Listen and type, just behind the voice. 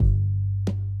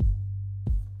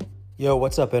Yo,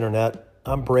 what's up, Internet?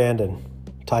 I'm Brandon,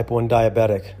 type 1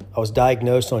 diabetic. I was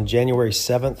diagnosed on January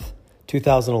 7th,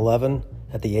 2011,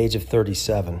 at the age of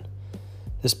 37.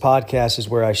 This podcast is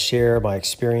where I share my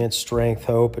experience, strength,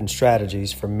 hope, and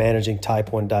strategies for managing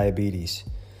type 1 diabetes.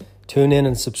 Tune in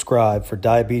and subscribe for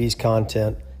diabetes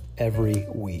content every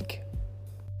week.